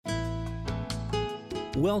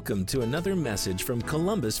Welcome to another message from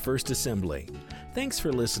Columbus First Assembly. Thanks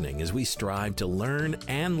for listening as we strive to learn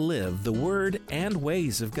and live the Word and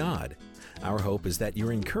ways of God. Our hope is that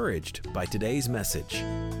you're encouraged by today's message.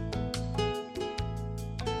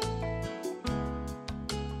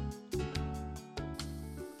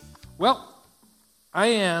 Well, I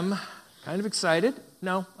am kind of excited.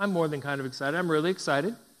 No, I'm more than kind of excited. I'm really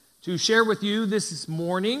excited to share with you this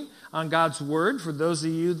morning on God's Word. For those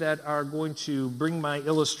of you that are going to bring my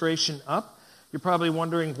illustration up, you're probably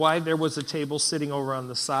wondering why there was a table sitting over on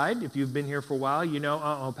the side. If you've been here for a while, you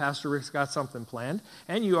know, Pastor Rick's got something planned.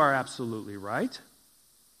 And you are absolutely right.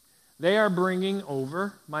 They are bringing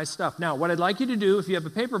over my stuff. Now, what I'd like you to do, if you have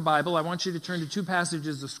a paper Bible, I want you to turn to two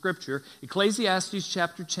passages of Scripture. Ecclesiastes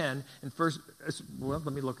chapter 10 and let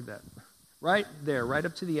me look at that. Right there, right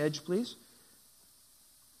up to the edge, please.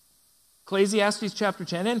 Ecclesiastes chapter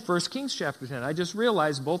 10 and 1 Kings chapter 10. I just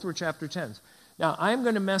realized both were chapter 10s. Now, I'm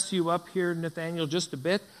going to mess you up here, Nathaniel, just a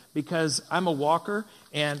bit because I'm a walker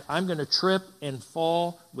and I'm going to trip and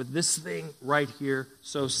fall with this thing right here.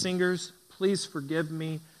 So, singers, please forgive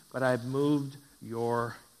me, but I've moved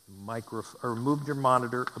your moved your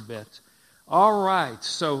monitor a bit. All right,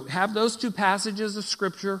 so have those two passages of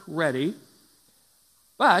Scripture ready.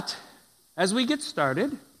 But as we get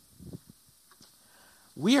started,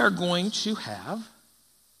 we are going to have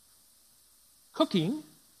cooking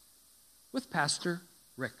with Pastor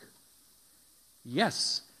Rick.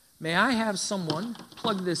 Yes. May I have someone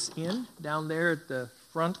plug this in down there at the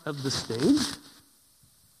front of the stage?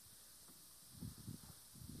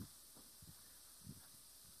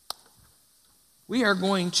 We are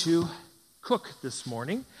going to cook this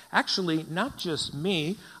morning. Actually, not just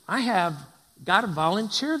me. I have got a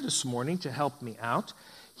volunteer this morning to help me out.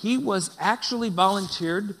 He was actually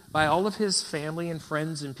volunteered by all of his family and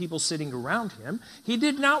friends and people sitting around him. He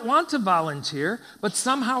did not want to volunteer, but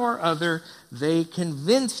somehow or other, they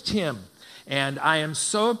convinced him. And I am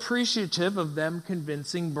so appreciative of them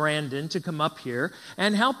convincing Brandon to come up here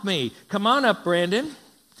and help me. Come on up, Brandon.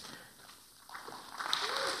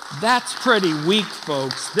 That's pretty weak,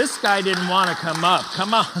 folks. This guy didn't want to come up.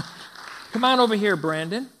 Come on. Come on over here,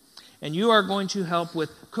 Brandon. And you are going to help with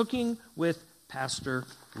cooking with Pastor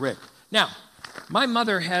Rick. Now, my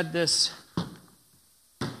mother had this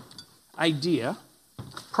idea.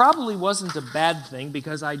 Probably wasn't a bad thing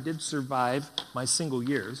because I did survive my single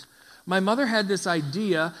years. My mother had this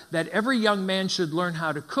idea that every young man should learn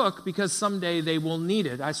how to cook because someday they will need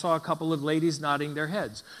it. I saw a couple of ladies nodding their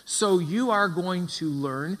heads. So you are going to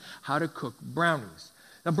learn how to cook brownies.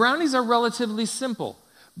 Now, brownies are relatively simple.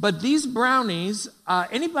 But these brownies,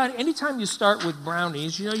 anytime you start with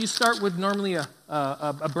brownies, you start with normally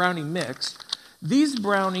a brownie mix. These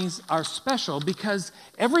brownies are special because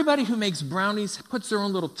everybody who makes brownies puts their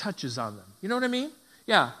own little touches on them. You know what I mean?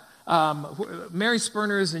 Yeah. Mary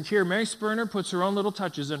Spurner isn't here. Mary Spurner puts her own little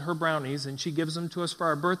touches in her brownies, and she gives them to us for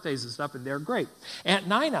our birthdays and stuff, and they're great. Aunt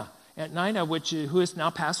Nina, who has now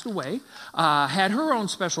passed away, had her own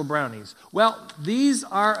special brownies. Well, these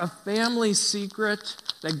are a family secret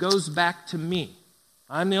that goes back to me.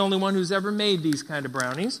 I'm the only one who's ever made these kind of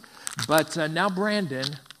brownies, but now Brandon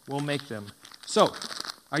will make them. So,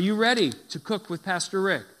 are you ready to cook with Pastor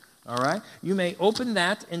Rick? All right. You may open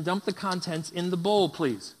that and dump the contents in the bowl,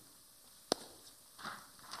 please.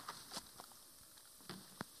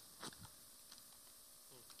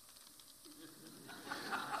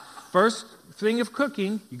 First thing of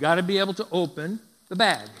cooking, you got to be able to open the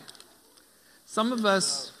bag. Some of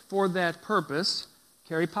us, for that purpose,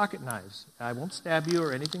 carry pocket knives. I won't stab you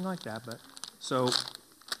or anything like that, but so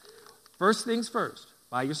first things first,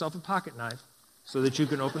 buy yourself a pocket knife so that you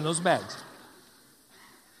can open those bags.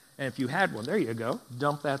 And if you had one, there you go,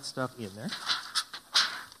 dump that stuff in there.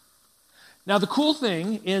 Now, the cool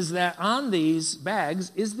thing is that on these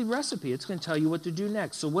bags is the recipe. It's going to tell you what to do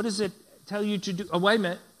next. So what does it tell you to do? Oh, wait a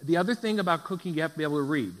minute. The other thing about cooking, you have to be able to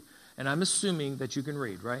read. And I'm assuming that you can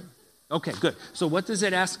read, right? Okay, good. So what does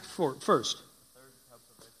it ask for first?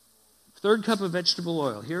 Third cup of vegetable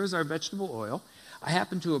oil. Here is our vegetable oil. I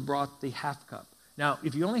happen to have brought the half cup. Now,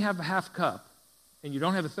 if you only have a half cup and you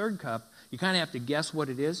don't have a third cup, you kind of have to guess what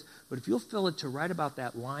it is. But if you'll fill it to right about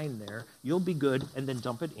that line there, you'll be good, and then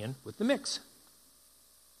dump it in with the mix.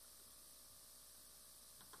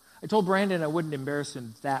 I told Brandon I wouldn't embarrass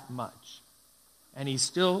him that much. And he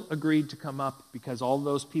still agreed to come up because all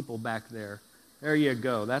those people back there. There you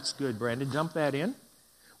go. That's good, Brandon. Dump that in.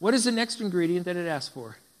 What is the next ingredient that it asks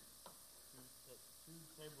for? 2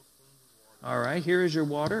 tablespoons of water. All right, here is your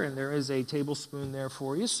water, and there is a tablespoon there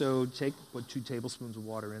for you. So put 2 tablespoons of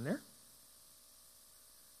water in there.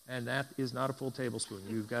 And that is not a full tablespoon.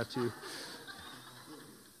 You've got to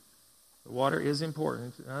The water is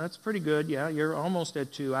important. That's pretty good. Yeah, you're almost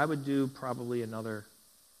at 2. I would do probably another.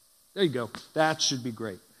 There you go. That should be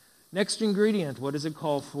great. Next ingredient, what does it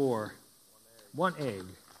call for? 1 egg.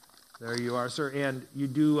 There you are, sir. And you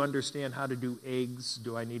do understand how to do eggs.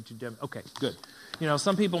 Do I need to okay, good.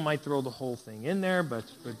 Some people might throw the whole thing in there, but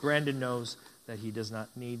Brandon knows that he does not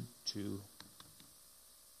need to.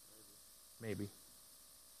 Maybe.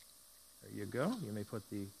 There you go. You may put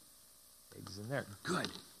the eggs in there. Good.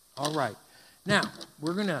 All right. Now,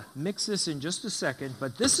 we're going to mix this in just a second,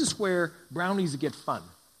 but this is where brownies get fun.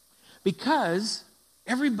 Because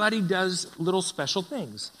everybody does little special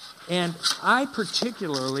things. And I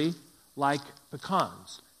particularly like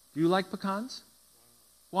pecans. Do you like pecans?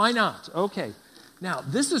 Why not? Okay. Now,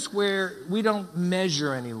 this is where we don't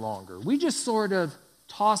measure any longer. We just sort of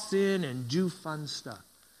toss in and do fun stuff.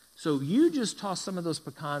 So you just toss some of those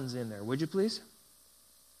pecans in there, would you please?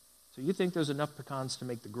 So you think there's enough pecans to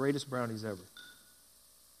make the greatest brownies ever?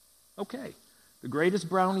 Okay. The greatest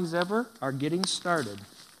brownies ever are getting started.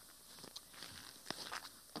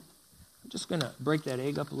 I'm just going to break that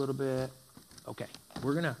egg up a little bit. Okay.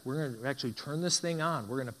 We're going to actually turn this thing on.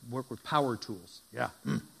 We're going to work with power tools. Yeah.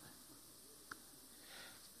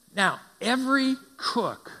 Now, every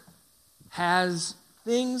cook has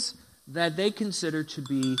things that they consider to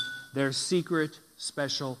be their secret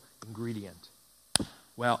special ingredient.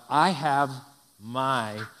 Well, I have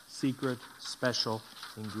my secret special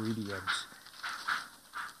ingredient.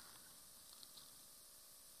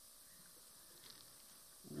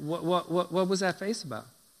 What was that face about?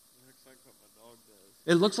 It looks like what my dog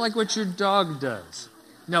does. It looks like what your dog does.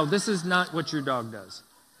 No, this is not what your dog does.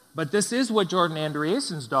 But this is what Jordan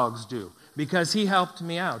Andreessen's dogs do, because he helped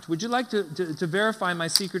me out. Would you like to verify my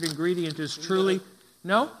secret ingredient is truly...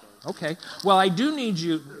 No? Okay. Well, I do need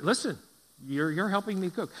you... Listen, you're helping me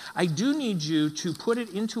cook. I do need you to put it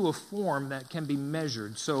into a form that can be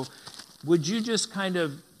measured. So would you just kind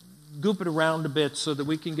of goop it around a bit so that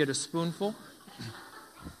we can get a spoonful?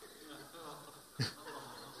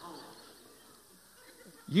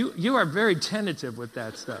 You are very tentative with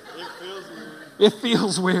that stuff. It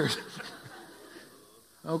feels weird.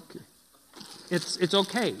 Okay. It's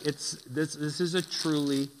okay. This is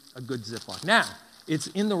truly a good Ziploc. Now, it's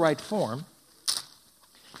in the right form.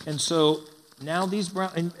 And so now these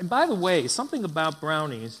brownies, and by the way, something about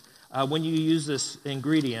brownies, when you use this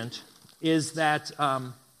ingredient, is that,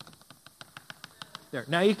 there.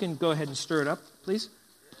 Now you can go ahead and stir it up, please.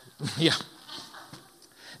 Yeah.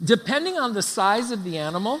 Depending on the size of the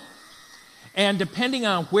animal, and depending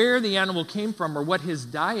on where the animal came from or what his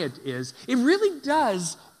diet is, it really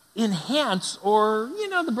does enhance, or,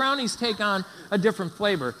 the brownies take on a different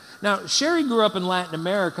flavor. Now, Sherry grew up in Latin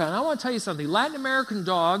America, and I want to tell you something. Latin American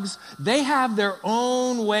dogs, they have their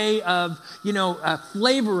own way of,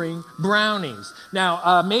 flavoring brownies.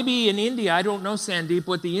 Now, maybe in India, I don't know, Sandeep,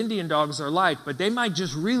 what the Indian dogs are like, but they might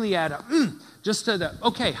just really add up, just to the,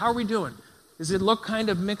 okay, how are we doing? Does it look kind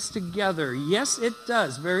of mixed together? Yes, it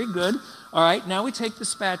does. Very good. All right, now we take the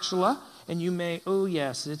spatula, and you may, oh,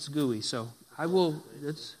 yes, it's gooey. So I will,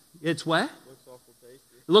 it's what? Looks awful tasty.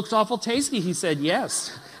 It looks awful tasty, he said,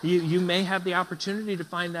 yes. You may have the opportunity to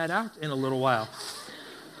find that out in a little while.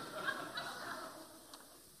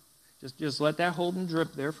 Just let that hold and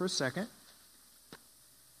drip there for a second.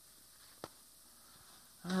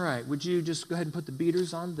 All right, would you just go ahead and put the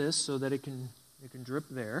beaters on this so that it can drip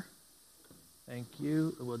there? Thank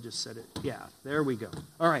you. We'll just set it. Yeah, there we go.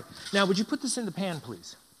 All right. Now, would you put this in the pan,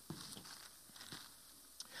 please?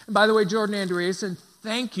 And by the way, Jordan Andreessen,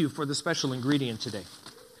 thank you for the special ingredient today.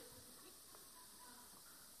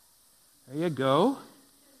 There you go.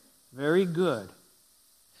 Very good.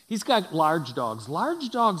 He's got large dogs. Large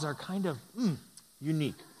dogs are kind of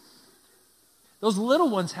unique. Those little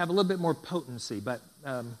ones have a little bit more potency, but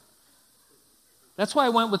that's why I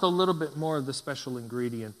went with a little bit more of the special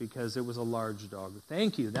ingredient, because it was a large dog.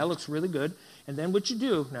 Thank you. That looks really good. And then what you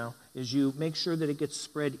do now is you make sure that it gets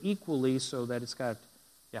spread equally so that it's got,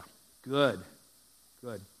 good.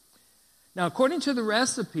 Now, according to the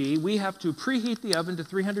recipe, we have to preheat the oven to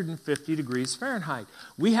 350 degrees Fahrenheit.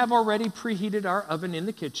 We have already preheated our oven in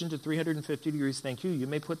the kitchen to 350 degrees. Thank you. You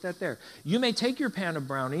may put that there. You may take your pan of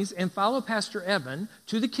brownies and follow Pastor Evan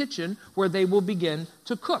to the kitchen where they will begin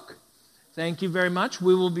to cook. Thank you very much.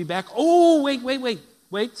 We will be back. Oh,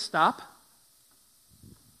 wait, stop.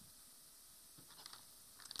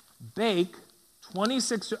 Bake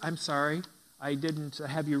 26, I'm sorry, I didn't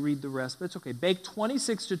have you read the rest, but it's okay. Bake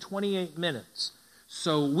 26 to 28 minutes.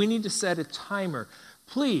 So we need to set a timer.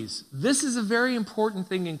 Please, this is a very important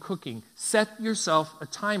thing in cooking. Set yourself a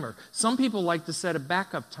timer. Some people like to set a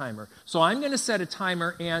backup timer. So I'm going to set a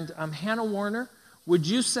timer, and Hannah Warner, would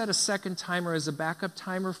you set a second timer as a backup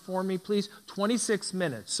timer for me, please? 26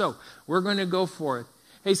 minutes. So we're going to go for it.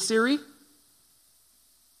 Hey, Siri.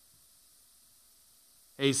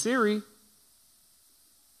 Hey, Siri.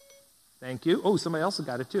 Thank you. Oh, somebody else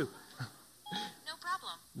got it too. No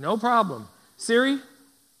problem. No problem. Siri,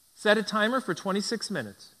 set a timer for 26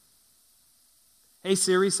 minutes. Hey,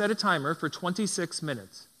 Siri, set a timer for 26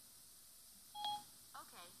 minutes.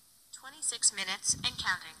 Okay, 26 minutes and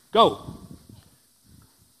counting. Go.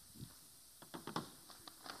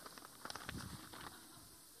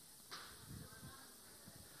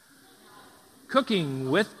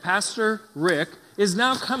 Cooking with Pastor Rick is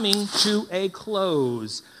now coming to a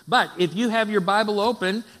close. But if you have your Bible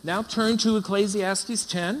open, now turn to Ecclesiastes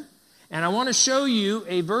 10. And I want to show you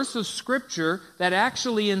a verse of Scripture that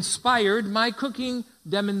actually inspired my cooking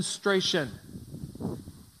demonstration.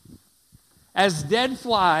 As dead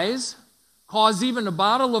flies cause even a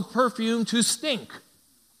bottle of perfume to stink,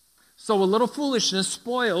 so a little foolishness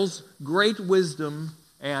spoils great wisdom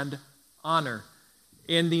and honor.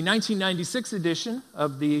 In the 1996 edition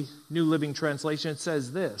of the New Living Translation, it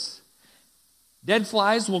says this: dead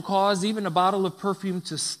flies will cause even a bottle of perfume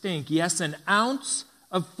to stink. Yes, an ounce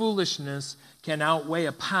of foolishness can outweigh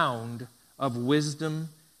a pound of wisdom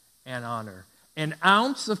and honor. An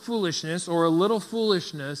ounce of foolishness or a little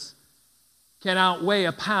foolishness can outweigh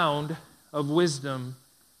a pound of wisdom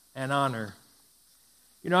and honor.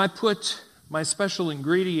 You know, I put my special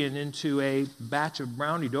ingredient into a batch of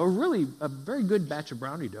brownie dough, really a very good batch of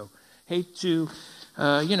brownie dough. Hate to,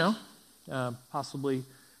 possibly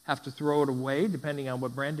have to throw it away, depending on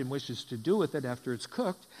what Brandon wishes to do with it after it's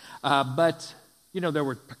cooked. But there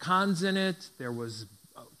were pecans in it, there was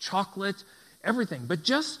chocolate, everything, but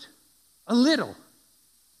just a little.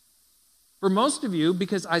 For most of you,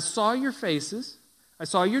 because I saw your faces, I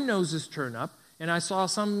saw your noses turn up, and I saw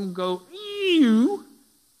some go, ew.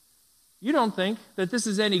 You don't think that this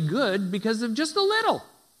is any good because of just a little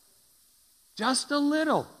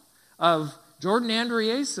of Jordan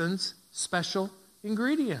Andreassen's special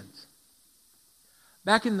ingredient.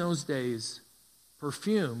 Back in those days,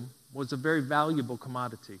 perfume was a very valuable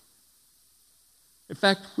commodity. In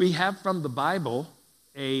fact, we have from the Bible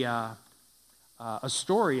a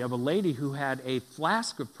story of a lady who had a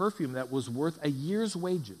flask of perfume that was worth a year's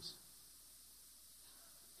wages.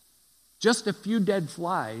 Just a few dead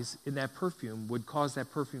flies in that perfume would cause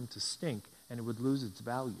that perfume to stink, and it would lose its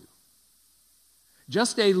value.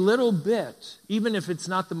 Just a little bit, even if it's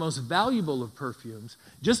not the most valuable of perfumes,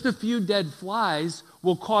 just a few dead flies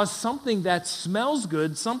will cause something that smells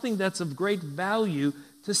good, something that's of great value,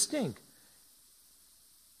 to stink.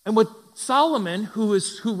 And what Solomon, who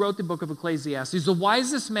wrote the book of Ecclesiastes, the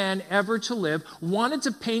wisest man ever to live, wanted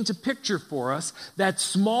to paint a picture for us that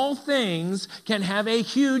small things can have a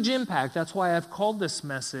huge impact. That's why I've called this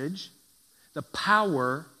message The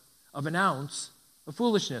Power of an Ounce of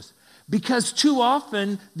Foolishness. Because too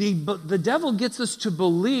often the devil gets us to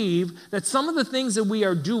believe that some of the things that we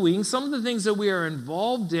are doing, some of the things that we are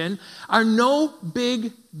involved in, are no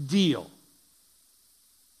big deal.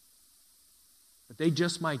 But they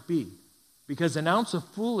just might be. Because an ounce of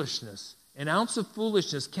foolishness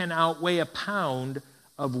can outweigh a pound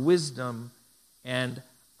of wisdom and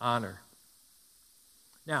honor.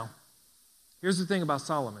 Now, here's the thing about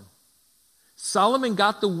Solomon. Solomon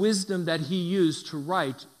got the wisdom that he used to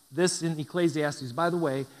write this in Ecclesiastes. By the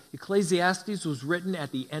way, Ecclesiastes was written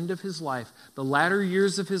at the end of his life, the latter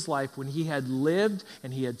years of his life, when he had lived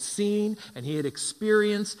and he had seen and he had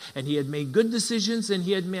experienced and he had made good decisions and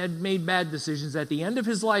he had made bad decisions. At the end of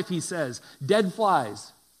his life, he says, dead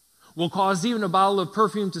flies will cause even a bottle of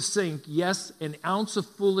perfume to stink. Yes, an ounce of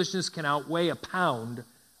foolishness can outweigh a pound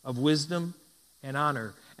of wisdom and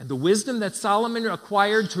honor. And the wisdom that Solomon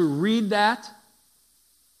acquired to read that,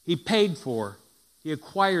 he paid for. He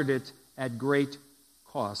acquired it at great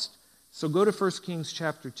cost. So go to 1 Kings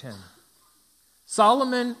chapter 10.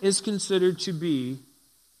 Solomon is considered to be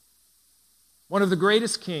one of the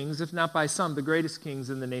greatest kings, if not by some, the greatest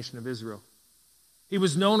kings in the nation of Israel. He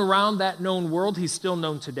was known around that known world. He's still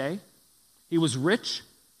known today. He was rich.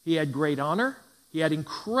 He had great honor. He had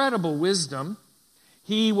incredible wisdom.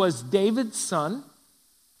 He was David's son.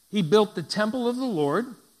 He built the temple of the Lord.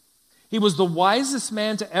 He was the wisest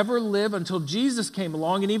man to ever live until Jesus came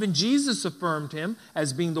along, and even Jesus affirmed him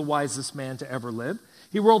as being the wisest man to ever live.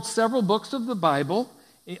 He wrote several books of the Bible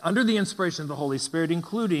under the inspiration of the Holy Spirit,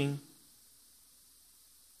 including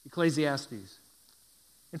Ecclesiastes.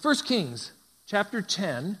 In 1 Kings chapter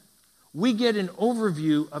 10, we get an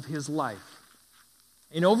overview of his life.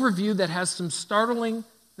 An overview that has some startling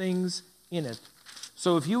things in it.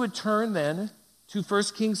 So if you would turn then to 1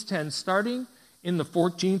 Kings 10, starting in the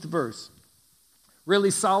 14th verse.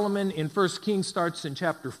 Really, Solomon in 1 Kings starts in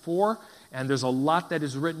chapter 4, and there's a lot that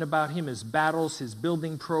is written about him, his battles, his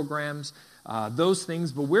building programs, those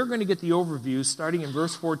things. But we're going to get the overview starting in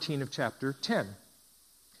verse 14 of chapter 10.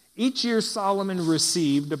 Each year Solomon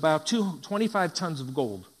received about 25 tons of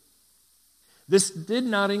gold. This did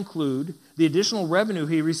not include the additional revenue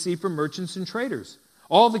he received from merchants and traders,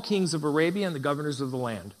 all the kings of Arabia and the governors of the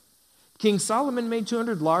land. King Solomon made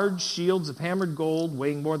 200 large shields of hammered gold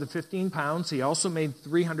weighing more than 15 pounds. He also made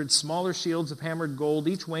 300 smaller shields of hammered gold,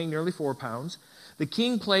 each weighing nearly 4 pounds. The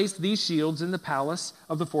king placed these shields in the palace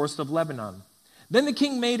of the forest of Lebanon. Then the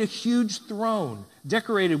king made a huge throne,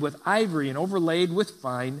 decorated with ivory and overlaid with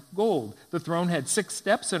fine gold. The throne had 6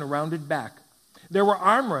 steps and a rounded back. There were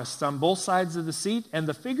armrests on both sides of the seat, and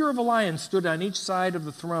the figure of a lion stood on each side of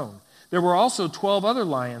the throne. There were also 12 other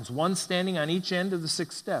lions, one standing on each end of the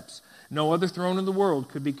 6 steps. No other throne in the world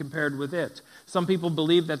could be compared with it. Some people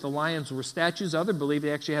believe that the lions were statues. Others believe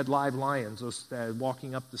they actually had live lions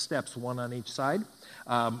walking up the steps, one on each side.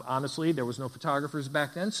 Honestly, there was no photographers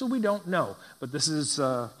back then, so we don't know. But this is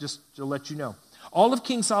just to let you know. All of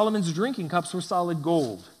King Solomon's drinking cups were solid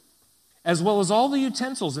gold, as well as all the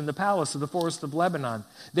utensils in the palace of the forest of Lebanon.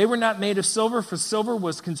 They were not made of silver, for silver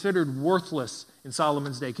was considered worthless in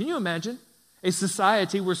Solomon's day. Can you imagine a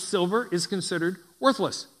society where silver is considered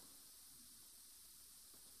worthless?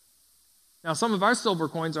 Now, some of our silver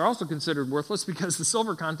coins are also considered worthless because the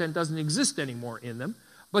silver content doesn't exist anymore in them.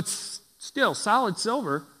 But still, solid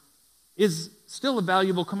silver is still a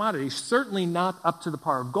valuable commodity, certainly not up to the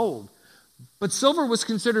par of gold. But silver was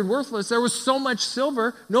considered worthless. There was so much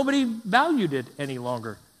silver, nobody valued it any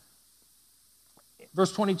longer.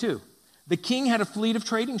 Verse 22, the king had a fleet of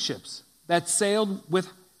trading ships that sailed with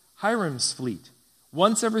Hiram's fleet.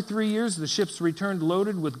 Once every 3 years, the ships returned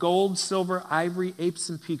loaded with gold, silver, ivory, apes,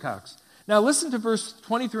 and peacocks. Now listen to verse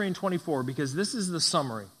 23 and 24, because this is the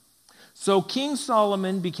summary. So King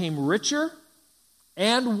Solomon became richer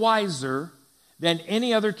and wiser than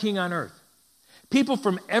any other king on earth. People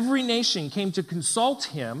from every nation came to consult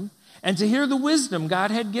him and to hear the wisdom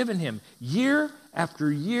God had given him. Year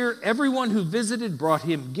after year, everyone who visited brought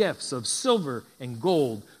him gifts of silver and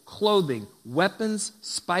gold, clothing, weapons,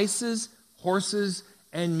 spices, horses,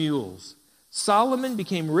 and mules. Solomon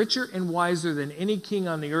became richer and wiser than any king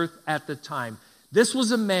on the earth at the time. This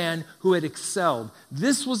was a man who had excelled.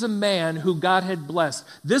 This was a man who God had blessed.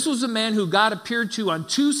 This was a man who God appeared to on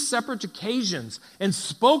 2 separate occasions and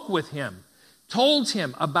spoke with him, told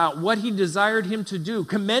him about what he desired him to do,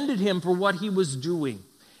 commended him for what he was doing.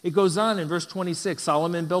 It goes on in verse 26.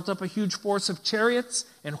 Solomon built up a huge force of chariots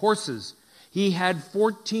and horses. He had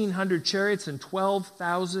 1,400 chariots and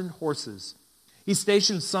 12,000 horses. He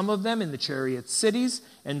stationed some of them in the chariot cities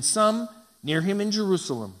and some near him in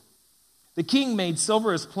Jerusalem. The king made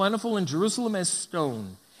silver as plentiful in Jerusalem as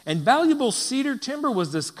stone, and valuable cedar timber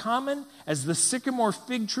was as common as the sycamore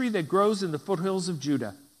fig tree that grows in the foothills of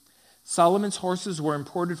Judah. Solomon's horses were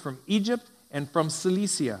imported from Egypt and from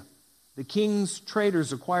Cilicia. The king's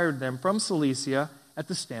traders acquired them from Cilicia at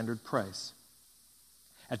the standard price.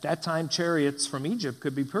 At that time, chariots from Egypt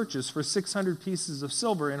could be purchased for 600 pieces of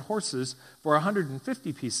silver and horses for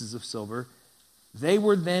 150 pieces of silver. They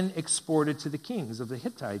were then exported to the kings of the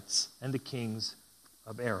Hittites and the kings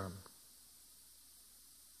of Aram.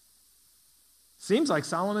 Seems like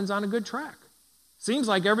Solomon's on a good track. Seems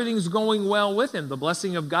like everything's going well with him. The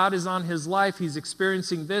blessing of God is on his life. He's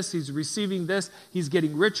experiencing this. He's receiving this. He's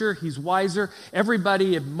getting richer. He's wiser.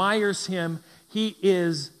 Everybody admires him. He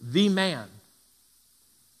is the man.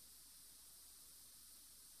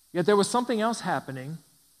 Yet there was something else happening.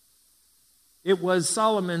 It was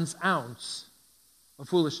Solomon's ounce of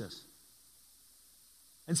foolishness.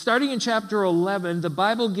 And starting in chapter 11, the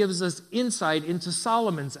Bible gives us insight into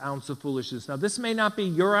Solomon's ounce of foolishness. Now, this may not be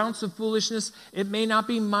your ounce of foolishness. It may not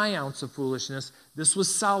be my ounce of foolishness. This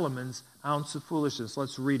was Solomon's ounce of foolishness.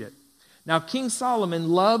 Let's read it. Now, King Solomon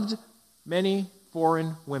loved many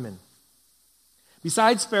foreign women.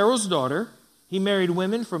 Besides Pharaoh's daughter, he married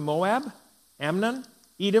women from Moab, Ammon,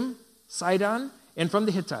 Edom, Sidon, and from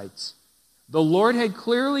the Hittites. The Lord had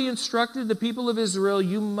clearly instructed the people of Israel,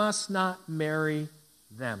 you must not marry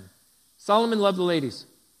them. Solomon loved the ladies.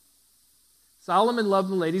 Solomon loved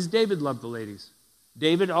the ladies. David loved the ladies.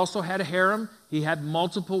 David also had a harem. He had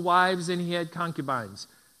multiple wives and he had concubines.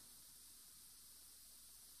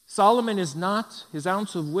 Solomon is not, his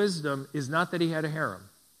ounce of wisdom is not that he had a harem.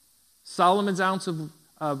 Solomon's ounce of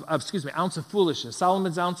ounce of foolishness.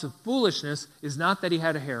 Solomon's ounce of foolishness is not that he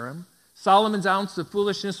had a harem. Solomon's ounce of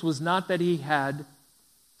foolishness was not that he had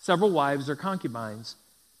several wives or concubines.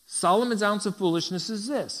 Solomon's ounce of foolishness is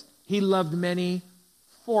this: he loved many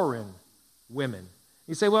foreign women.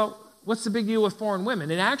 You say, well, what's the big deal with foreign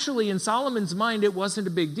women? And actually, in Solomon's mind, it wasn't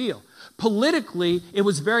a big deal. Politically, it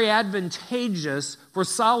was very advantageous for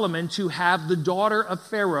Solomon to have the daughter of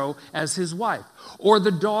Pharaoh as his wife, or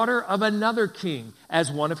the daughter of another king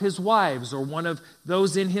as one of his wives, or one of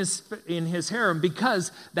those in his harem,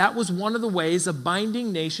 because that was one of the ways of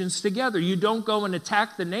binding nations together. You don't go and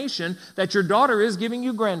attack the nation that your daughter is giving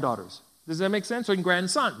you granddaughters. Does that make sense? Or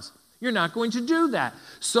grandsons. You're not going to do that.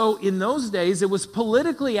 So in those days, it was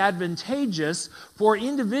politically advantageous for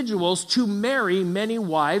individuals to marry many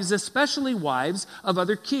wives, especially wives of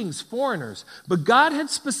other kings, foreigners. But God had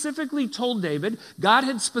specifically told David, God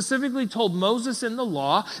had specifically told Moses in the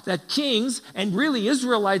law that kings, and really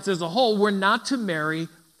Israelites as a whole, were not to marry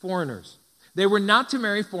foreigners. They were not to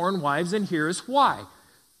marry foreign wives, and here is why.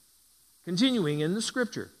 Continuing in the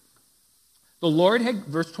scripture. The Lord had,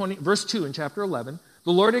 verse 2 in chapter 11,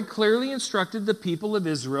 the Lord had clearly instructed the people of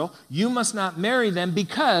Israel, you must not marry them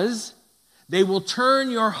because they will turn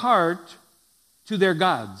your heart to their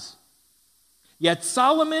gods. Yet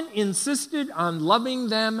Solomon insisted on loving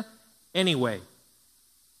them anyway.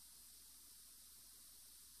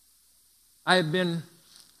 I have been,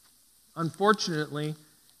 unfortunately,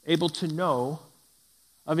 able to know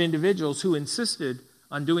of individuals who insisted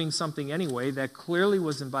on doing something anyway that clearly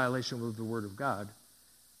was in violation with the Word of God.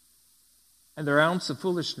 And their ounce of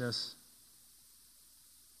foolishness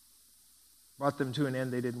brought them to an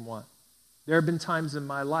end they didn't want. There have been times in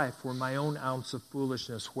my life where my own ounce of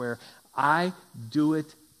foolishness, where I do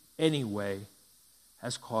it anyway,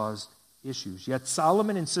 has caused issues. Yet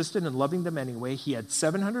Solomon insisted in loving them anyway. He had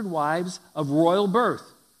 700 wives of royal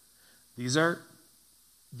birth. These are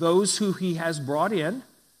those who he has brought in,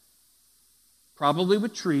 probably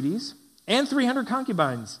with treaties, and 300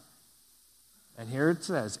 concubines. And here it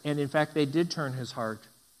says, and in fact, they did turn his heart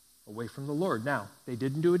away from the Lord. Now, they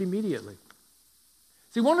didn't do it immediately.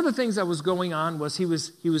 See, one of the things that was going on was he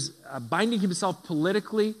was binding himself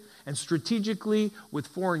politically and strategically with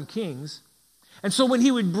foreign kings. And so when he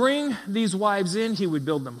would bring these wives in, he would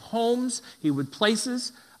build them homes, he would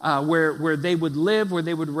places where they would live, where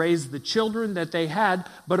they would raise the children that they had.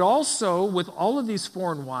 But also, with all of these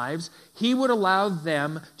foreign wives, he would allow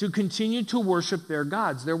them to continue to worship their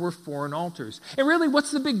gods. There were foreign altars. And really, what's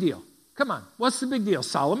the big deal? Come on, what's the big deal?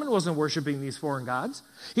 Solomon wasn't worshiping these foreign gods.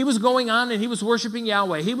 He was going on and he was worshiping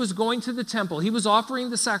Yahweh. He was going to the temple. He was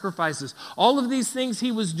offering the sacrifices. All of these things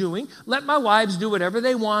he was doing. Let my wives do whatever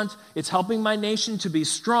they want. It's helping my nation to be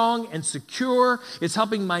strong and secure. It's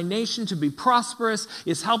helping my nation to be prosperous.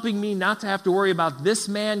 It's helping me not to have to worry about this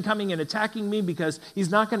man coming and attacking me, because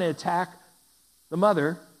he's not going to attack the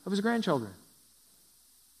mother of his grandchildren.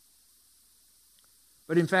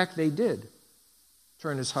 But in fact, they did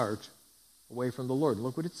turn his heart away from the Lord.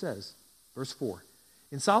 Look what it says. Verse 4.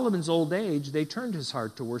 In Solomon's old age, they turned his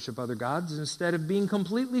heart to worship other gods instead of being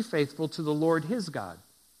completely faithful to the Lord his God,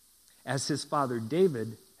 as his father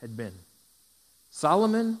David had been.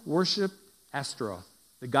 Solomon worshipped Ashtaroth,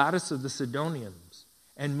 the goddess of the Sidonians,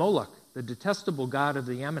 and Moloch, the detestable god of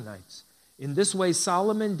the Ammonites. In this way,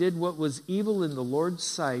 Solomon did what was evil in the Lord's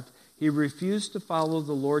sight. He refused to follow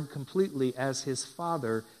the Lord completely as his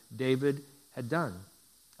father David had done.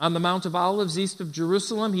 On the Mount of Olives east of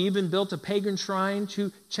Jerusalem, he even built a pagan shrine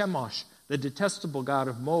to Chemosh, the detestable god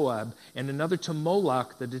of Moab, and another to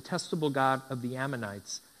Moloch, the detestable god of the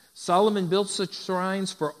Ammonites. Solomon built such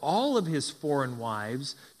shrines for all of his foreign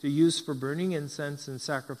wives to use for burning incense and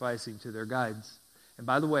sacrificing to their gods. And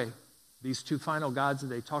by the way, these two final gods that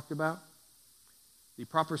they talked about, the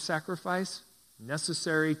proper sacrifice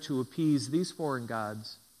necessary to appease these foreign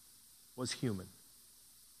gods was human,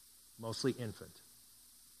 mostly infant.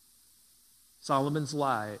 Solomon's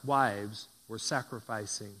wives were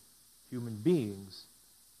sacrificing human beings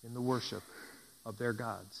in the worship of their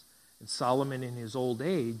gods. And Solomon, in his old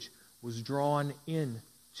age, was drawn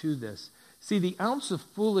into this. See, the ounce of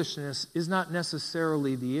foolishness is not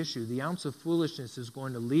necessarily the issue. The ounce of foolishness is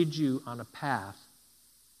going to lead you on a path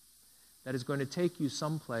that is going to take you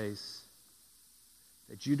someplace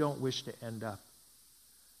that you don't wish to end up.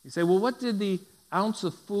 You say, well, what did the ounce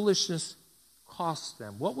of foolishness cost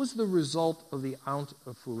them? What was the result of the ounce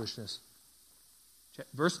of foolishness?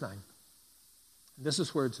 Verse 9. This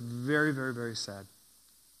is where it's very, very, very sad.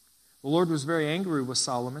 The Lord was very angry with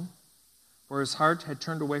Solomon, for his heart had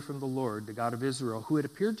turned away from the Lord, the God of Israel, who had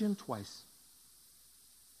appeared to him twice.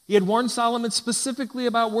 He had warned Solomon specifically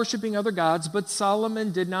about worshiping other gods, but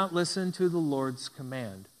Solomon did not listen to the Lord's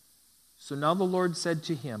command. So now the Lord said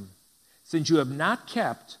to him, since you have not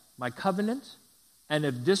kept my covenant and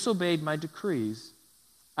have disobeyed my decrees,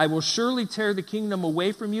 I will surely tear the kingdom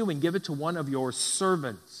away from you and give it to one of your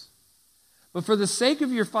servants. But for the sake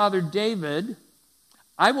of your father David,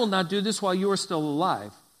 I will not do this while you are still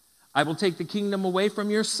alive. I will take the kingdom away from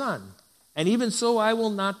your son. And even so, I will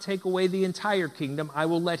not take away the entire kingdom. I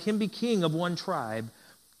will let him be king of one tribe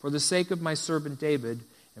for the sake of my servant David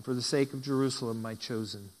and for the sake of Jerusalem, my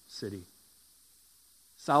chosen city.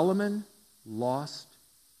 Solomon lost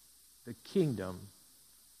the kingdom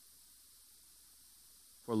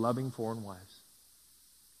for loving foreign wives.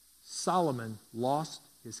 Solomon lost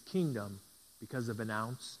his kingdom because of an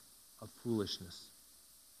ounce of foolishness.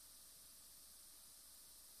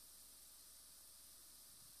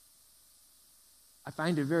 I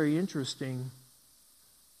find it very interesting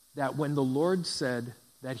that when the Lord said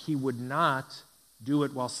that he would not do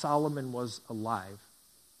it while Solomon was alive,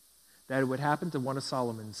 that it would happen to one of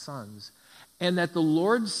Solomon's sons, and that the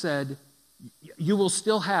Lord said, you will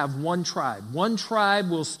still have one tribe. One tribe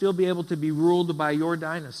will still be able to be ruled by your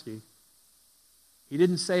dynasty. He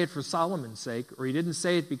didn't say it for Solomon's sake, or he didn't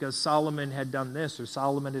say it because Solomon had done this, or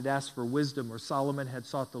Solomon had asked for wisdom, or Solomon had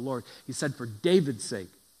sought the Lord. He said for David's sake.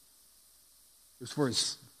 It was for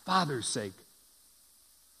his father's sake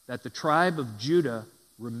that the tribe of Judah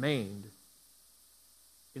remained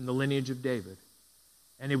in the lineage of David.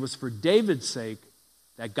 And it was for David's sake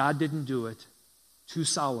that God didn't do it to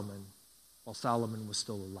Solomon while Solomon was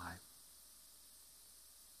still alive.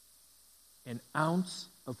 An ounce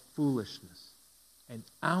of foolishness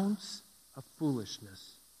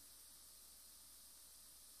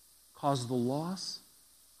caused the loss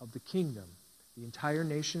of the kingdom, the entire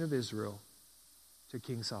nation of Israel, to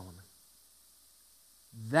King Solomon.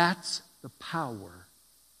 That's the power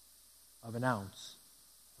of an ounce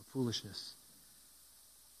of foolishness.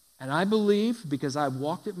 And I believe, because I've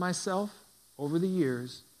walked it myself over the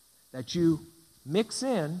years, that you mix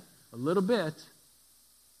in a little bit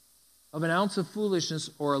of an ounce of foolishness,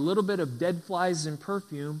 or a little bit of dead flies in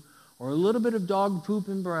perfume, or a little bit of dog poop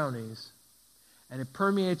in brownies, and it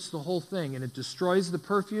permeates the whole thing, and it destroys the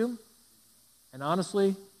perfume, and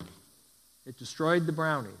honestly, it destroyed the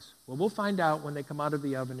brownies. Well, we'll find out when they come out of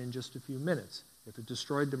the oven in just a few minutes if it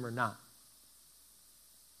destroyed them or not.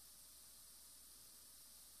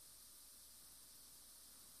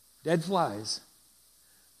 Dead flies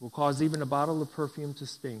will cause even a bottle of perfume to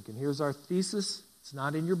stink. And here's our thesis. It's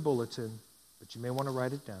not in your bulletin, but you may want to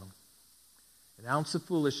write it down. An ounce of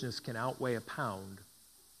foolishness can outweigh a pound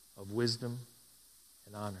of wisdom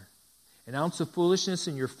and honor. An ounce of foolishness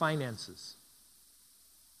in your finances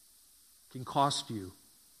can cost you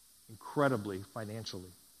incredibly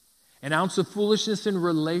financially. An ounce of foolishness in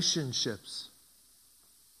relationships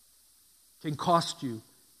can cost you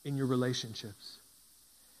in your relationships.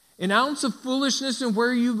 An ounce of foolishness in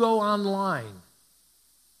where you go online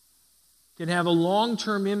can have a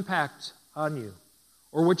long-term impact on you,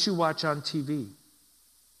 or what you watch on TV.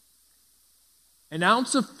 An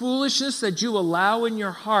ounce of foolishness that you allow in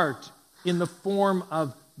your heart in the form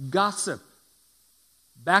of gossip,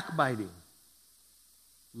 backbiting,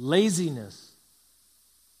 laziness,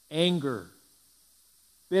 anger,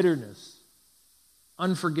 bitterness,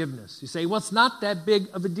 unforgiveness. You say, well, it's not that big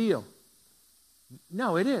of a deal.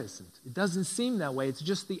 No, it isn't. It doesn't seem that way. It's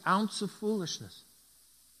just the ounce of foolishness.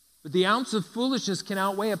 But the ounce of foolishness can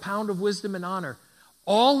outweigh a pound of wisdom and honor.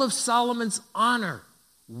 All of Solomon's honor,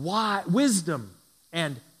 wisdom,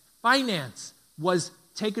 and finance was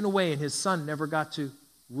taken away, and his son never got to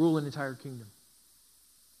rule an entire kingdom.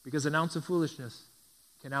 Because an ounce of foolishness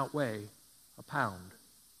can outweigh a pound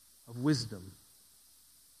of wisdom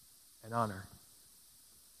and honor.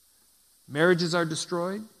 Marriages are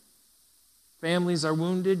destroyed. Families are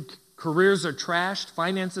wounded. Careers are trashed.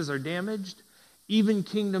 Finances are damaged. Even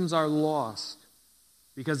kingdoms are lost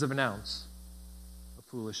because of an ounce of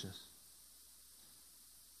foolishness.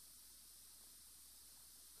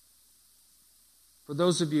 For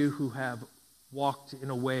those of you who have walked in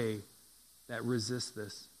a way that resists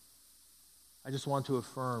this, I just want to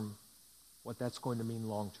affirm what that's going to mean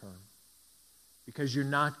long term. Because you're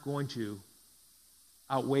not going to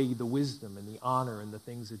outweigh the wisdom and the honor and the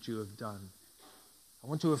things that you have done. I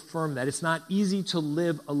want to affirm that it's not easy to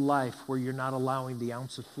live a life where you're not allowing the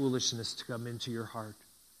ounce of foolishness to come into your heart.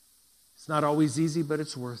 It's not always easy, but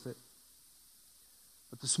it's worth it.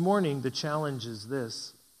 But this morning, the challenge is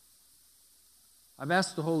this. I've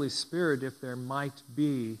asked the Holy Spirit if there might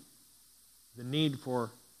be the need for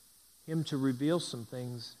Him to reveal some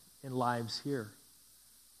things in lives here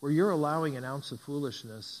where you're allowing an ounce of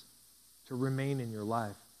foolishness to remain in your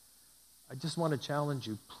life, I just want to challenge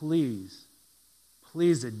you, please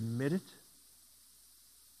admit it,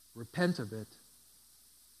 repent of it,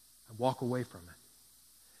 and walk away from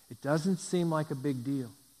it. It doesn't seem like a big deal.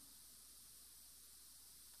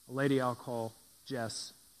 A lady I'll call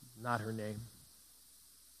Jess, not her name.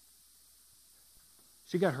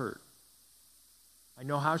 She got hurt. I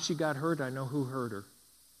know how she got hurt. I know who hurt her.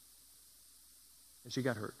 And she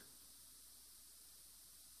got hurt.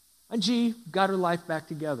 And she got her life back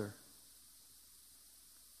together.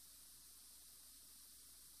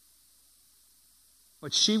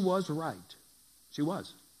 But she was right. She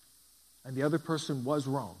was. And the other person was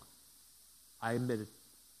wrong. I admit it.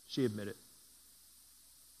 She admitted it.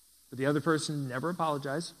 But the other person never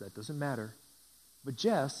apologized. That doesn't matter. But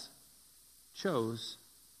Jess chose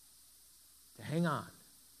to hang on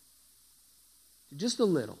to just a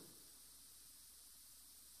little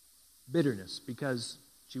bitterness because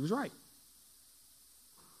she was right.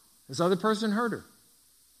 This other person hurt her.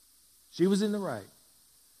 She was in the right.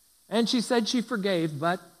 And she said she forgave,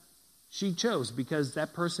 but she chose because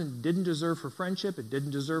that person didn't deserve her friendship. It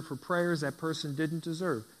didn't deserve her prayers. That person didn't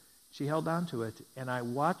deserve. She held on to it. And I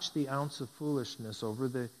watched the ounce of foolishness over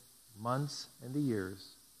the months and the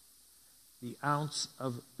years. The ounce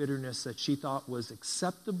of bitterness that she thought was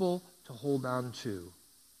acceptable to hold on to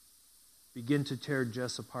begin to tear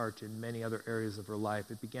Jess apart in many other areas of her life.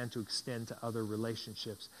 It began to extend to other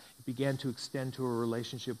relationships. It began to extend to a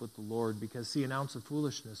relationship with the Lord because, see, an ounce of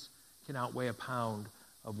foolishness can outweigh a pound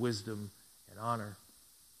of wisdom and honor.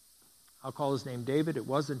 I'll call his name David. It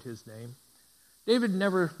wasn't his name. David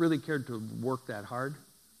never really cared to work that hard,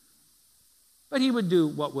 but he would do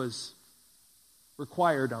what was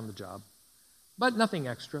required on the job, but nothing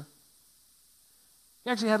extra. He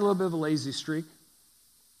actually had a little bit of a lazy streak.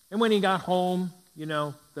 And when he got home, you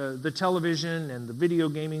know, the television and the video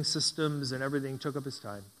gaming systems and everything took up his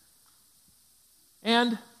time.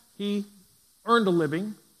 And he earned a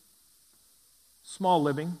living, small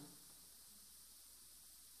living,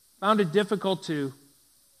 found it difficult to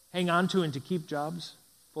hang on to and to keep jobs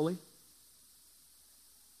fully.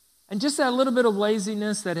 And just that little bit of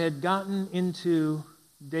laziness that had gotten into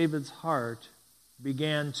David's heart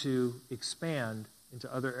began to expand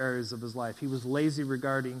into other areas of his life. He was lazy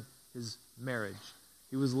regarding his marriage.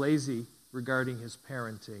 He was lazy regarding his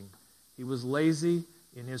parenting. He was lazy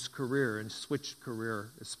in his career and switched career,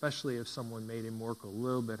 especially if someone made him work a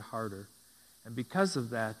little bit harder. And because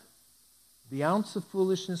of that, the ounce of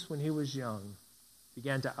foolishness when he was young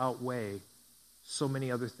began to outweigh so many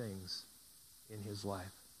other things in his life.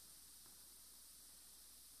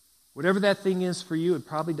 Whatever that thing is for you, it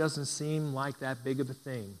probably doesn't seem like that big of a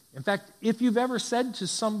thing. In fact, if you've ever said to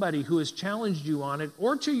somebody who has challenged you on it,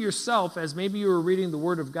 or to yourself as maybe you were reading the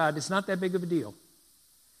Word of God, it's not that big of a deal.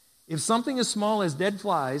 If something as small as dead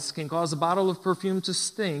flies can cause a bottle of perfume to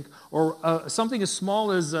stink, or something as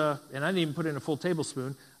small as, and I didn't even put in a full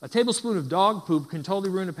tablespoon, a tablespoon of dog poop can totally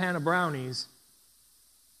ruin a pan of brownies,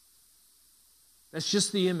 that's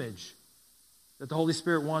just the image that the Holy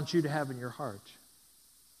Spirit wants you to have in your heart.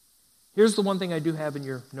 Here's the one thing I do have in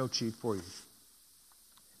your note sheet for you.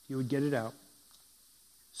 If you would get it out.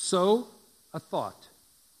 Sow a thought.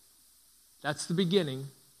 That's the beginning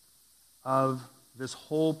of this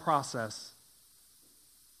whole process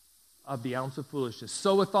of the ounce of foolishness.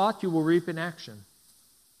 Sow a thought, you will reap an action.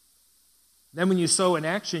 Then when you sow an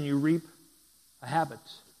action, you reap a habit.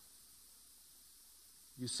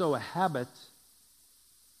 You sow a habit,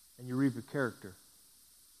 and you reap a character.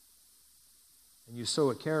 And you sow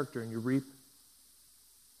a character and you reap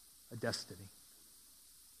a destiny.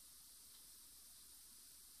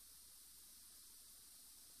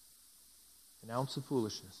 An ounce of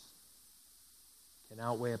foolishness can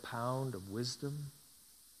outweigh a pound of wisdom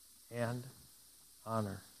and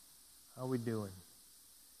honor. How are we doing?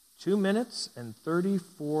 2 minutes and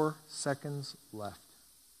 34 seconds left.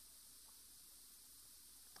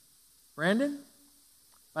 Brandon,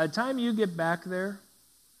 by the time you get back there,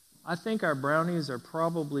 I think our brownies are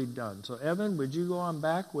probably done. So, Evan, would you go on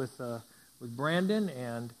back with Brandon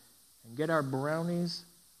and get our brownies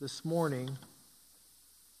this morning?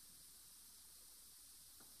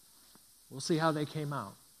 We'll see how they came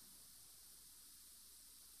out.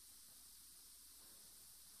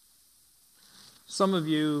 Some of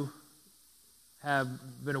you have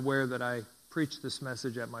been aware that I preached this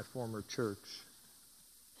message at my former church.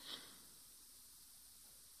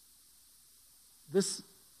 This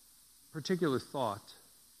particular thought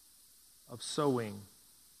of sowing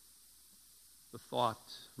the thought,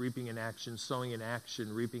 reaping an action, sowing an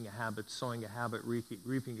action, reaping a habit, sowing a habit,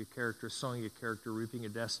 reaping a character, sowing a character, reaping a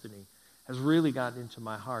destiny, has really gotten into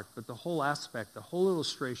my heart. But the whole aspect, the whole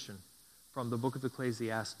illustration from the book of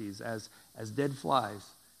Ecclesiastes, as dead flies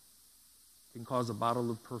can cause a bottle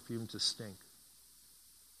of perfume to stink.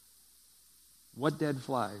 What dead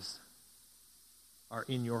flies are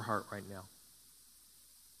in your heart right now?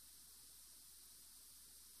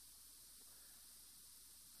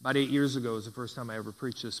 About 8 years ago was the first time I ever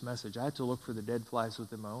preached this message. I had to look for the dead flies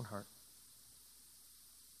within my own heart.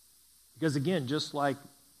 Because again, just like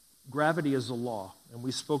gravity is a law, and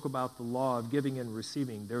we spoke about the law of giving and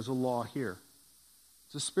receiving, there's a law here.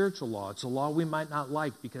 It's a spiritual law. It's a law we might not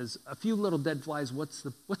like, because a few little dead flies, what's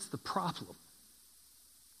the problem?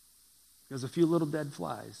 Because a few little dead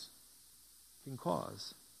flies can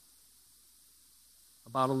cause a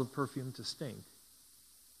bottle of perfume to stink.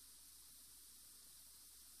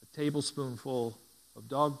 A tablespoonful of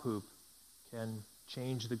dog poop can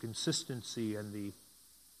change the consistency and the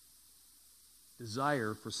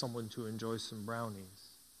desire for someone to enjoy some brownies.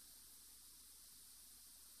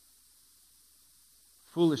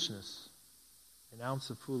 Foolishness, an ounce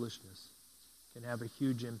of foolishness, can have a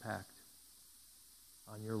huge impact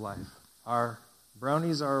on your life. Our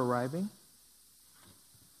brownies are arriving.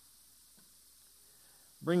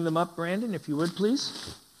 Bring them up, Brandon, if you would,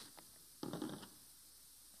 please.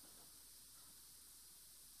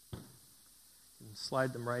 You can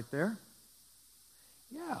slide them right there.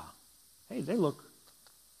 Yeah. Hey, they look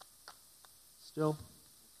still.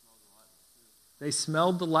 They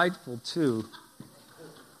smell delightful, too.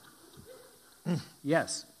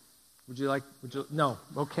 Yes. Would you? No.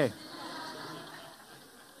 Okay.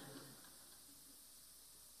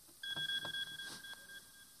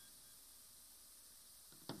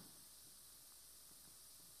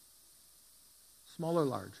 Small or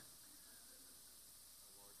large?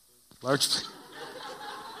 Large.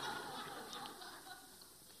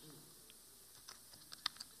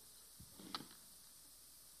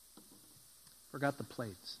 Forgot the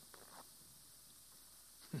plates.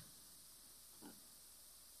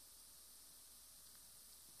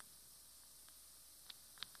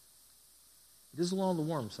 It is a little on the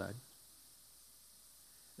warm side.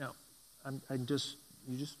 Now, you just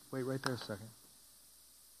wait right there a second.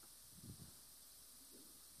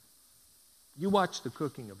 You watched the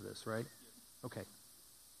cooking of this, right? Okay.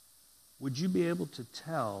 Would you be able to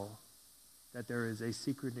tell that there is a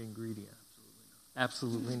secret ingredient?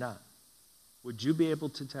 Absolutely not. Would you be able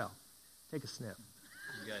to tell? Take a sniff.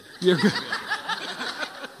 You're good.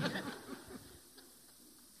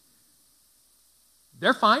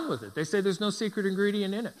 They're fine with it. They say there's no secret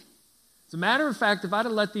ingredient in it. As a matter of fact, if I'd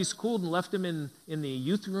have let these cool and left them in the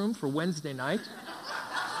youth room for Wednesday night,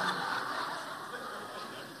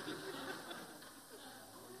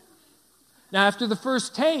 now after the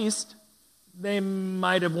first taste, they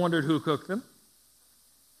might have wondered who cooked them.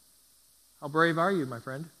 How brave are you, my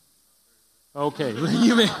friend? Okay,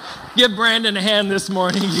 you may give Brandon a hand this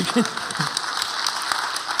morning. You can.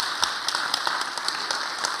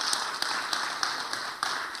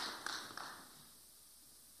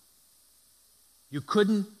 You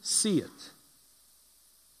couldn't see it,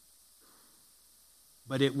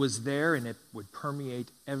 but it was there and it would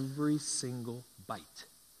permeate every single bite.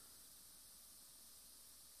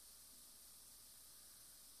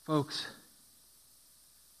 Folks,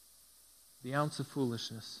 the ounce of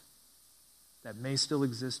foolishness that may still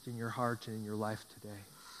exist in your heart and in your life today,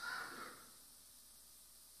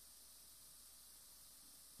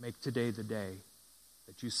 make today the day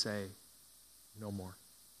that you say, no more.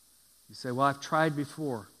 You say, well, I've tried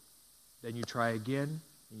before. Then you try again,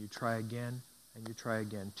 and you try again, and you try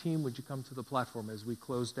again. Team, would you come to the platform as we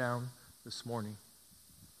close down this morning?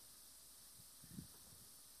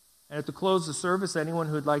 And at the close of the service, anyone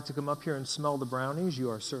who would like to come up here and smell the brownies, you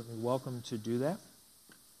are certainly welcome to do that.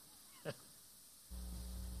 Would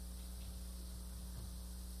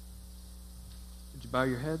you bow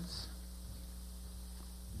your heads?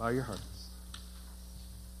 Bow your hearts.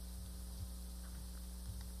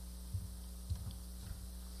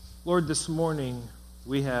 Lord, this morning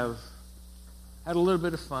we have had a little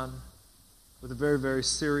bit of fun with a very, very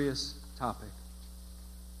serious topic.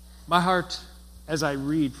 My heart, as I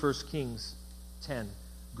read 1 Kings 10,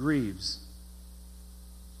 grieves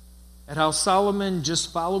at how Solomon,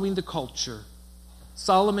 just following the culture,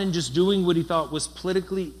 Solomon just doing what he thought was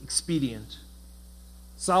politically expedient,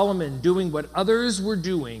 Solomon doing what others were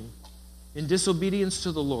doing in disobedience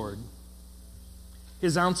to the Lord,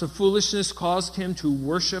 his ounce of foolishness caused him to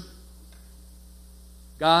worship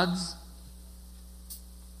gods,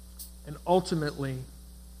 and ultimately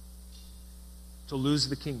to lose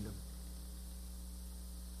the kingdom.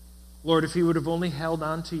 Lord, if he would have only held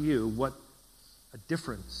on to you, what a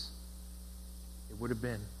difference it would have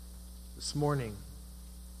been. This morning,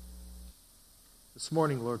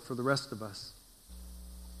 Lord, for the rest of us,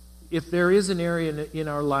 if there is an area in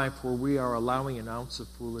our life where we are allowing an ounce of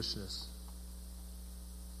foolishness,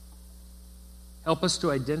 help us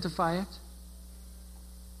to identify it,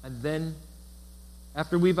 and then,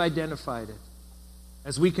 after we've identified it,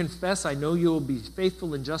 as we confess, I know you will be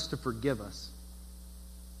faithful and just to forgive us.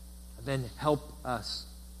 And then help us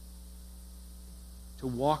to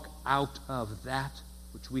walk out of that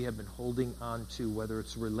which we have been holding on to, whether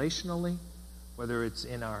it's relationally, whether it's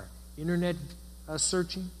in our internet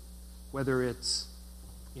searching, whether it's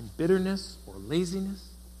in bitterness or laziness.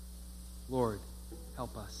 Lord,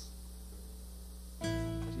 help us.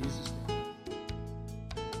 In Jesus' name.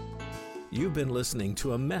 You've been listening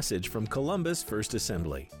to a message from Columbus First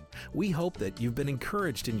Assembly. We hope that you've been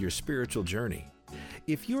encouraged in your spiritual journey.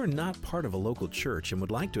 If you are not part of a local church and would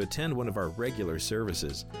like to attend one of our regular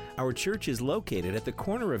services, our church is located at the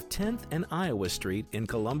corner of 10th and Iowa Street in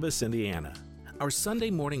Columbus, Indiana. Our Sunday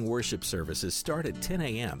morning worship services start at 10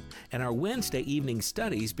 a.m. and our Wednesday evening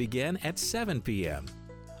studies begin at 7 p.m.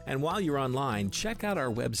 And while you're online, check out our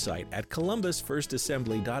website at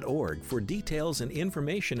columbusfirstassembly.org for details and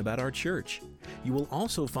information about our church. You will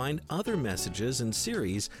also find other messages and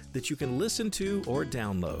series that you can listen to or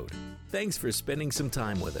download. Thanks for spending some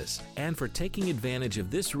time with us and for taking advantage of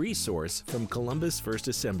this resource from Columbus First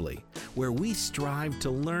Assembly, where we strive to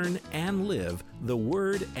learn and live the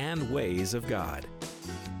Word and ways of God.